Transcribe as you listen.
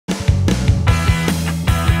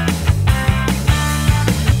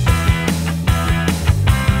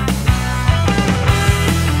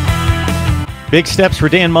Big steps for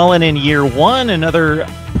Dan Mullen in year one, another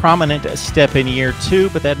prominent step in year two,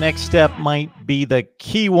 but that next step might be the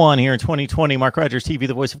key one here in 2020. Mark Rogers TV,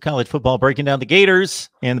 the voice of college football, breaking down the Gators.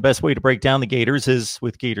 And the best way to break down the Gators is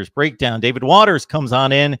with Gators Breakdown. David Waters comes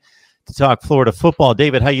on in to talk Florida football.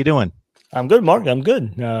 David, how you doing? I'm good, Mark. I'm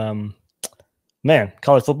good. Man,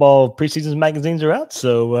 college football preseason magazines are out,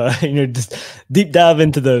 so just deep dive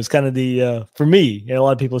into those. Kind of the for me, a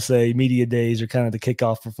lot of people say media days are kind of the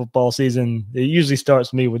kickoff for football season. It usually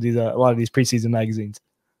starts me with these a lot of these preseason magazines.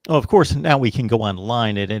 Oh, of course, now we can go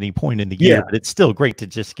online at any point in the year, but it's still great to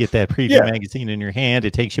just get that preview magazine in your hand.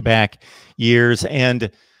 It takes you back years, and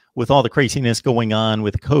with all the craziness going on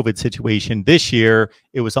with the COVID situation this year,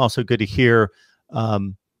 it was also good to hear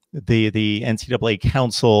the NCAA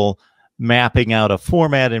Council mapping out a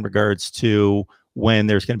format in regards to when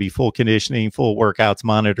there's going to be full conditioning, full workouts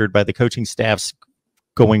monitored by the coaching staffs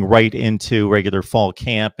going right into regular fall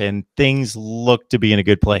camp, and things look to be in a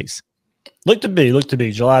good place. Look to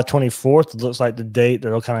be July 24th. It looks like the date that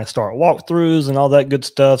they'll kind of start walkthroughs and all that good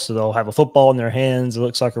stuff. So they'll have a football in their hands. It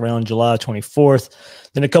looks like around July 24th.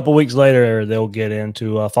 Then a couple weeks later, they'll get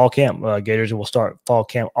into fall camp. Gators will start fall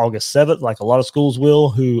camp August 7th, like a lot of schools will,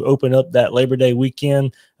 who open up that Labor Day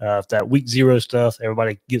weekend. That week 0 stuff,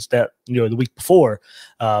 everybody gets that the week before.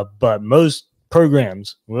 But most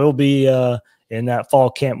programs will be in that fall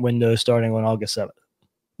camp window starting on August 7th.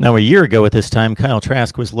 Now, a year ago at this time, Kyle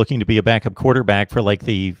Trask was looking to be a backup quarterback for like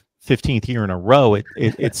the 15th year in a row.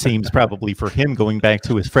 It seems probably for him going back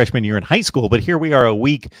to his freshman year in high school. But here we are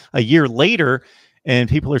a year later, and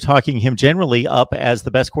people are talking him generally up as the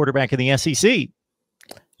best quarterback in the SEC.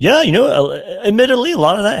 Yeah, admittedly, a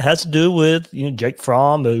lot of that has to do with Jake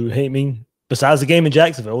Fromm, who besides the game in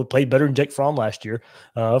Jacksonville, we played better than Jake Fromm last year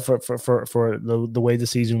for the way the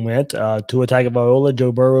season went. Tua Tagovailoa,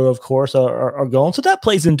 Joe Burrow, of course, are gone. So that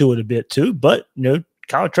plays into it a bit too. But,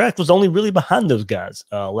 Kyle Trask was only really behind those guys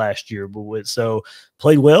last year. So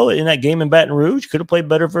played well in that game in Baton Rouge. Could have played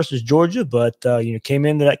better versus Georgia, but came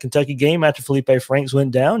into that Kentucky game after Felipe Franks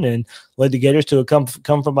went down and led the Gators to a come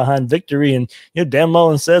from behind victory. And Dan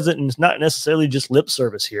Mullen says it, and it's not necessarily just lip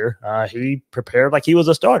service here. He prepared like he was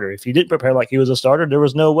a starter. If he didn't prepare like he was a starter, there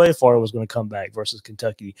was no way Florida was going to come back versus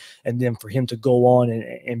Kentucky. And then for him to go on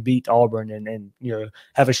and beat Auburn and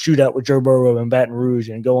have a shootout with Joe Burrow in Baton Rouge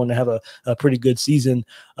and go on to have a pretty good season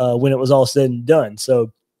when it was all said and done.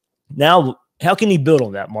 So now, how can he build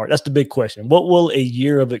on that, Mark? That's the big question. What will a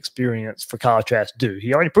year of experience for Kyle Trask do?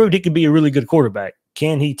 He already proved he could be a really good quarterback.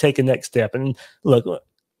 Can he take a next step? And look,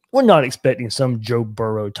 we're not expecting some Joe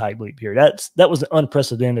Burrow type leap here. That was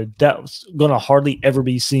unprecedented. That was going to hardly ever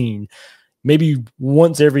be seen. Maybe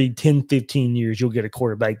once every 10, 15 years, you'll get a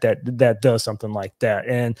quarterback that does something like that.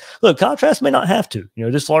 And look, Kyle Trask may not have to.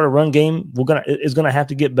 This Florida run game is gonna have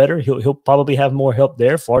to get better. He'll probably have more help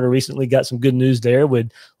there. Florida recently got some good news there with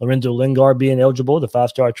Lorenzo Lingard being eligible, the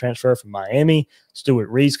 5-star transfer from Miami. Stuart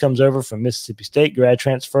Reese comes over from Mississippi State, grad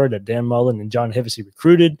transfer that Dan Mullen and John Hevesy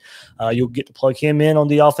recruited. You'll get to plug him in on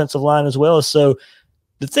the offensive line as well. So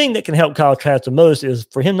the thing that can help Kyle Trask the most is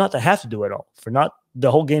for him not to have to do it all, for not the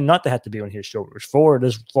whole game not to have to be on his shoulders, for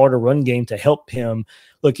this Florida run game to help him.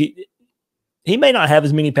 Look, he may not have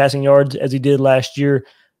as many passing yards as he did last year.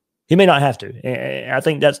 He may not have to. And I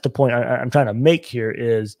think that's the point I'm trying to make here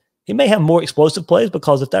is he may have more explosive plays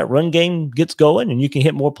because if that run game gets going and you can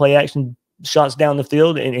hit more play action shots down the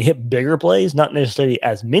field and hit bigger plays, not necessarily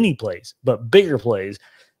as many plays, but bigger plays,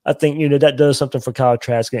 I think, that does something for Kyle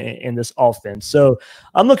Trask in this offense. So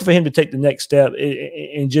I'm looking for him to take the next step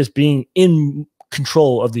in just being in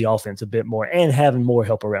control of the offense a bit more and having more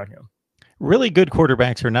help around him. Really good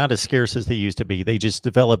quarterbacks are not as scarce as they used to be. They just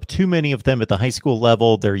develop too many of them at the high school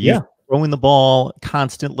level. They're used to throwing the ball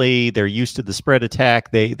constantly. They're used to the spread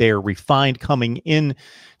attack. They are refined coming in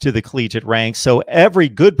to the collegiate ranks. So every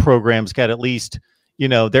good program's got at least,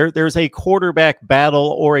 there's a quarterback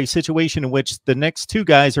battle or a situation in which the next two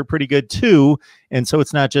guys are pretty good too. And so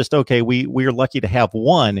it's not just, okay, we're lucky to have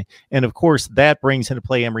one. And of course that brings into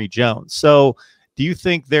play Emory Jones. So do you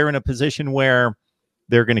think they're in a position where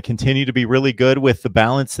they're going to continue to be really good with the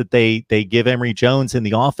balance that they give Emory Jones in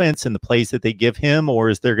the offense and the plays that they give him, or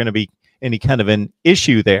is there going to be any kind of an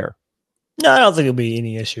issue there? No, I don't think it'll be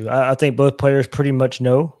any issue. I think both players pretty much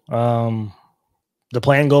know the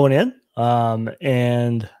plan going in.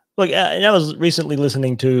 And look, I was recently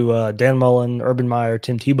listening to Dan Mullen, Urban Meyer,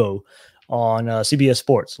 Tim Tebow on CBS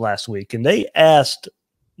Sports last week, and they asked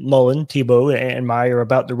Mullen, Tebow, and Meyer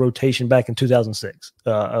about the rotation back in 2006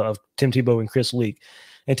 of Tim Tebow and Chris Leak.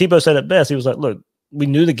 And Tebow said it best. He was like, look, we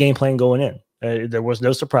knew the game plan going in. There was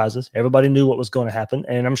no surprises. Everybody knew what was going to happen,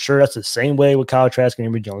 and I'm sure that's the same way with Kyle Trask and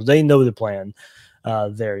Emory Jones. They know the plan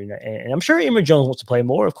there, and I'm sure Emory Jones wants to play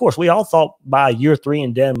more. Of course, we all thought by year 3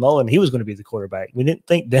 in Dan Mullen he was going to be the quarterback. We didn't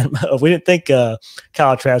think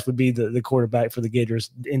Kyle Trask would be the quarterback for the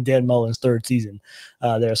Gators in Dan Mullen's 3rd season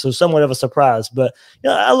there. So somewhat of a surprise, but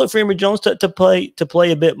I look for Emory Jones to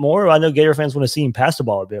play a bit more. I know Gator fans want to see him pass the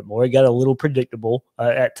ball a bit more. He got a little predictable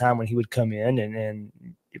at time when he would come in and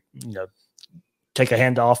take a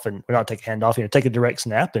handoff and not take a handoff, take a direct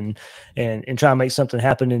snap and try and make something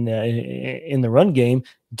happen in the run game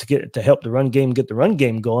to help the run game, get the run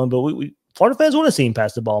game going. But we Florida fans want to see him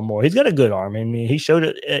pass the ball more. He's got a good arm. I mean, he showed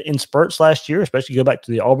it in spurts last year, especially go back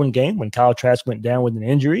to the Auburn game when Kyle Trask went down with an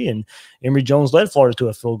injury and Emory Jones led Florida to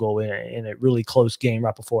a field goal in a really close game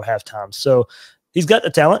right before halftime. So he's got the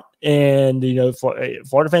talent, and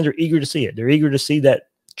Florida fans are eager to see it. They're eager to see that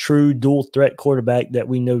true dual threat quarterback that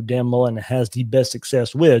we know Dan Mullen has the best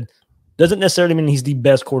success with. Doesn't necessarily mean he's the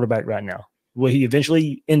best quarterback right now. Will he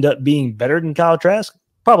eventually end up being better than Kyle Trask?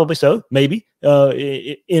 Probably so, maybe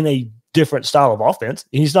in a different style of offense.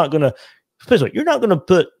 He's not going to, you're not going to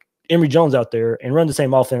put Emory Jones out there and run the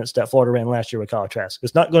same offense that Florida ran last year with Kyle Trask.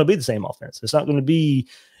 It's not going to be the same offense. It's not going to be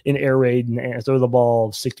an air raid and throw the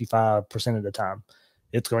ball 65% of the time.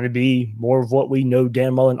 It's going to be more of what we know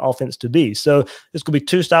Dan Mullen offense to be. So it's going to be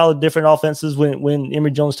 2 styles of different offenses when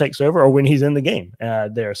Emory Jones takes over or when he's in the game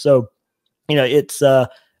there. So, it's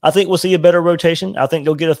I think we'll see a better rotation. I think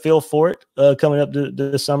they'll get a feel for it coming up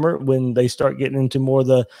this summer when they start getting into more of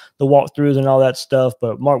the walkthroughs and all that stuff.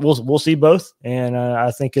 But Mark, we'll see both, and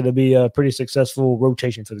I think it'll be a pretty successful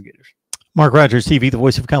rotation for the Gators. Mark Rogers TV, the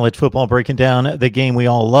voice of college football, breaking down the game we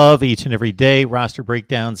all love each and every day. Roster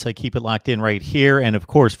breakdowns, keep it locked in right here. And, of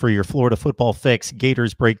course, for your Florida football fix,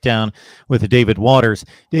 Gators breakdown with David Waters.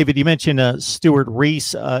 David, you mentioned Stuart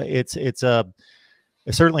Reese. It's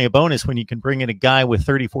certainly a bonus when you can bring in a guy with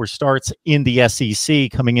 34 starts in the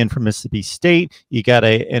SEC coming in from Mississippi State. You got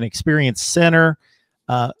an experienced center.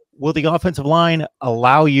 Will the offensive line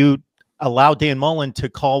allow Dan Mullen to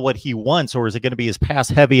call what he wants, or is it going to be as pass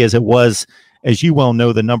heavy as it was? As you well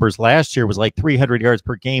know, the numbers last year was like 300 yards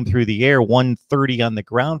per game through the air, 130 on the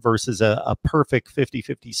ground versus a perfect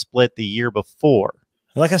 50-50 split the year before.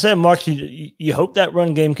 Like I said, Mark, you hope that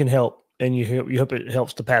run game can help, and you hope it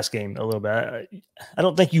helps the pass game a little bit. I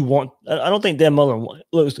don't think Dan Mullen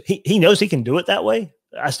looks. He knows he can do it that way.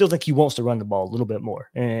 I still think he wants to run the ball a little bit more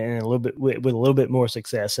and a little bit with a little bit more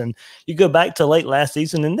success. And you go back to late last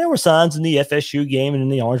season, and there were signs in the FSU game and in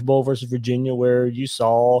the Orange Bowl versus Virginia where you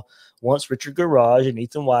saw once Richard Garage and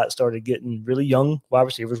Ethan White started getting really young wide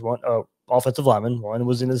receivers, one offensive lineman. One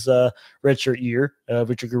was in his redshirt year,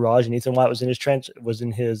 Richard Garage, and Ethan White was in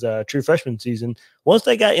his true freshman season. Once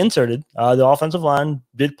they got inserted, the offensive line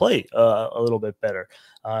did play a little bit better.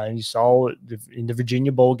 And you saw in the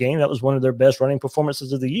Virginia Bowl game, that was one of their best running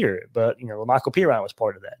performances of the year. But, Michael Pirine was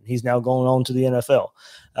part of that. And he's now going on to the NFL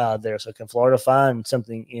there. So can Florida find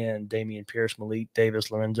something in Damian Pierce, Malik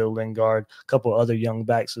Davis, Lorenzo Lingard, a couple of other young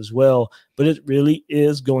backs as well? But it really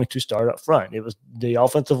is going to start up front. It was the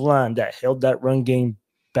offensive line that held that run game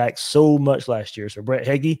back so much last year. So Brett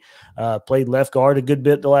Heggie played left guard a good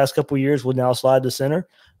bit the last couple of years, will now slide to center.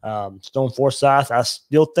 Stone Forsyth, I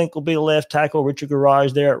still think will be the left tackle. Richard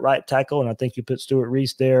Garage there at right tackle, and I think you put Stuart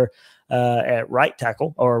Reese there at right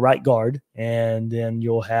tackle or right guard, and then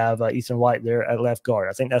you'll have Ethan White there at left guard.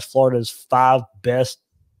 I think that's Florida's 5 best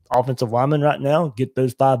offensive linemen right now. Get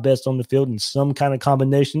those 5 best on the field in some kind of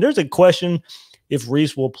combination. There's a question if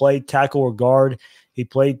Reese will play tackle or guard. He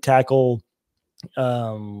played tackle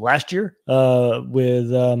last year with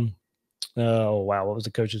what was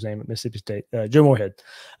the coach's name at Mississippi State? Joe Moorhead.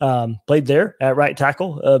 Played there at right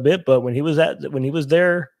tackle a bit, but when he was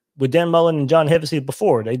there with Dan Mullen and John Hevesy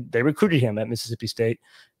before, they recruited him at Mississippi State.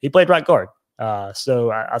 He played right guard.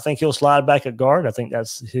 So I think he'll slide back at guard. I think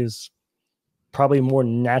that's his probably more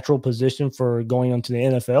natural position for going onto the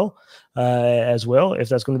NFL as well, if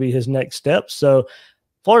that's going to be his next step. So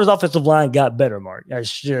Florida's offensive line got better, Mark.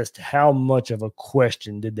 That's just how much of a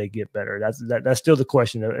question did they get better? That's still the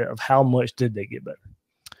question of how much did they get better.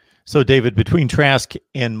 So, David, between Trask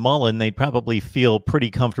and Mullen, they'd probably feel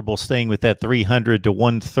pretty comfortable staying with that 300 to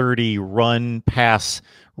 130 run-pass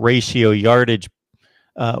ratio yardage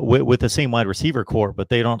with the same wide receiver core, but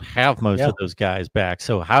they don't have most of those guys back.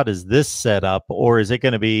 So how does this set up, or is it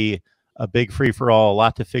going to be a big free-for-all, a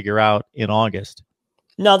lot to figure out in August?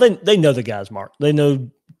 No, they know the guys, Mark. They know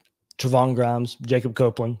Trevon Grimes, Jacob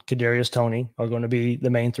Copeland, Kadarius Toney are going to be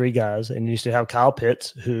the main 3 guys. And you still have Kyle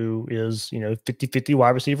Pitts, who is, 50-50 wide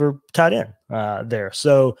receiver tight end there.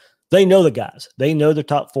 So They know the guys. They know the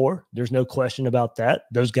top four. There's no question about that.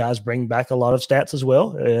 Those guys bring back a lot of stats as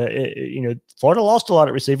well. Florida lost a lot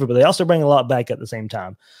at receiver, but they also bring a lot back at the same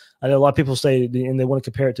time. I know a lot of people say, and they want to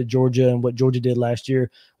compare it to Georgia and what Georgia did last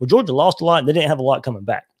year. Well, Georgia lost a lot, and they didn't have a lot coming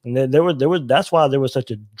back. And that's why there was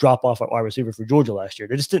such a drop off at wide receiver for Georgia last year.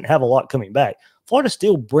 They just didn't have a lot coming back. Florida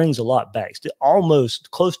still brings a lot back, still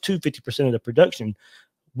almost close to 50% of the production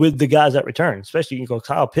with the guys that return, especially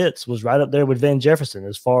Kyle Pitts was right up there with Van Jefferson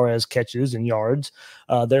as far as catches and yards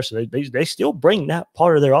there. So they still bring that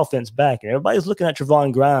part of their offense back. And everybody's looking at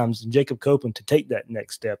Trevon Grimes and Jacob Copeland to take that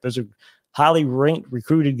next step. Those are highly ranked,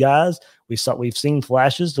 recruited guys. We've seen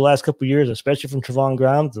flashes the last couple of years, especially from Trevon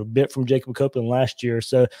Grimes, a bit from Jacob Copeland last year.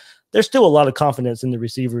 So there's still a lot of confidence in the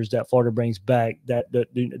receivers that Florida brings back,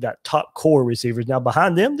 that top core receivers. Now,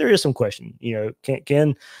 behind them, there is some question.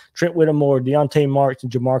 Can Trent Whittemore, Deontay Marks,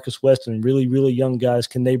 and Jamarcus Weston, really, really young guys,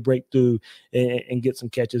 can they break through and get some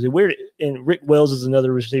catches? And Rick Wells is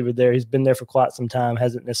another receiver there. He's been there for quite some time,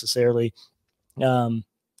 hasn't necessarily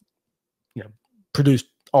produced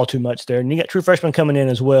all too much there. And you got true freshmen coming in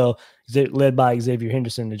as well, led by Xavier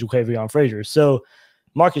Henderson and Jaquavion Frazier. So,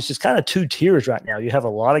 Mark, it's just kind of two tiers right now. You have a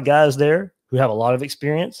lot of guys there who have a lot of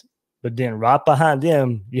experience, but then right behind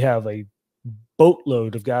them, you have a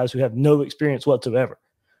boatload of guys who have no experience whatsoever.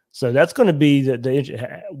 So that's going to be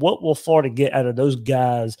what will Florida get out of those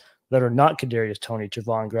guys that are not Kadarius Toney,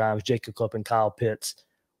 Trevon Grimes, Jacob Cup, and Kyle Pitts?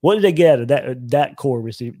 What did they get out of that core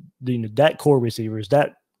receiver? That core receivers,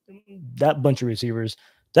 that bunch of receivers.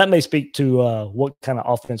 That may speak to what kind of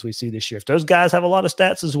offense we see this year. If those guys have a lot of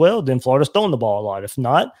stats as well, then Florida's throwing the ball a lot. If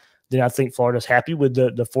not, then I think Florida's happy with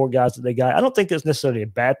the four guys that they got. I don't think it's necessarily a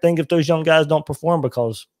bad thing if those young guys don't perform,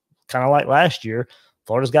 because kind of like last year,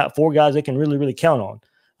 Florida's got four guys they can really, really count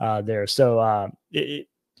on there. So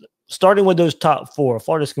starting with those top four,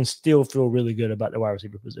 Florida can still feel really good about the wide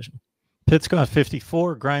receiver position. Pitts got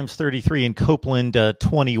 54, Grimes 33, and Copeland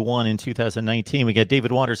 21 in 2019. We got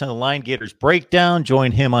David Waters on the line. Gators Breakdown.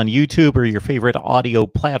 Join him on YouTube or your favorite audio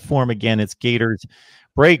platform. Again, it's Gators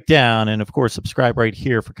Breakdown. And, of course, subscribe right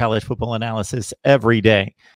here for college football analysis every day.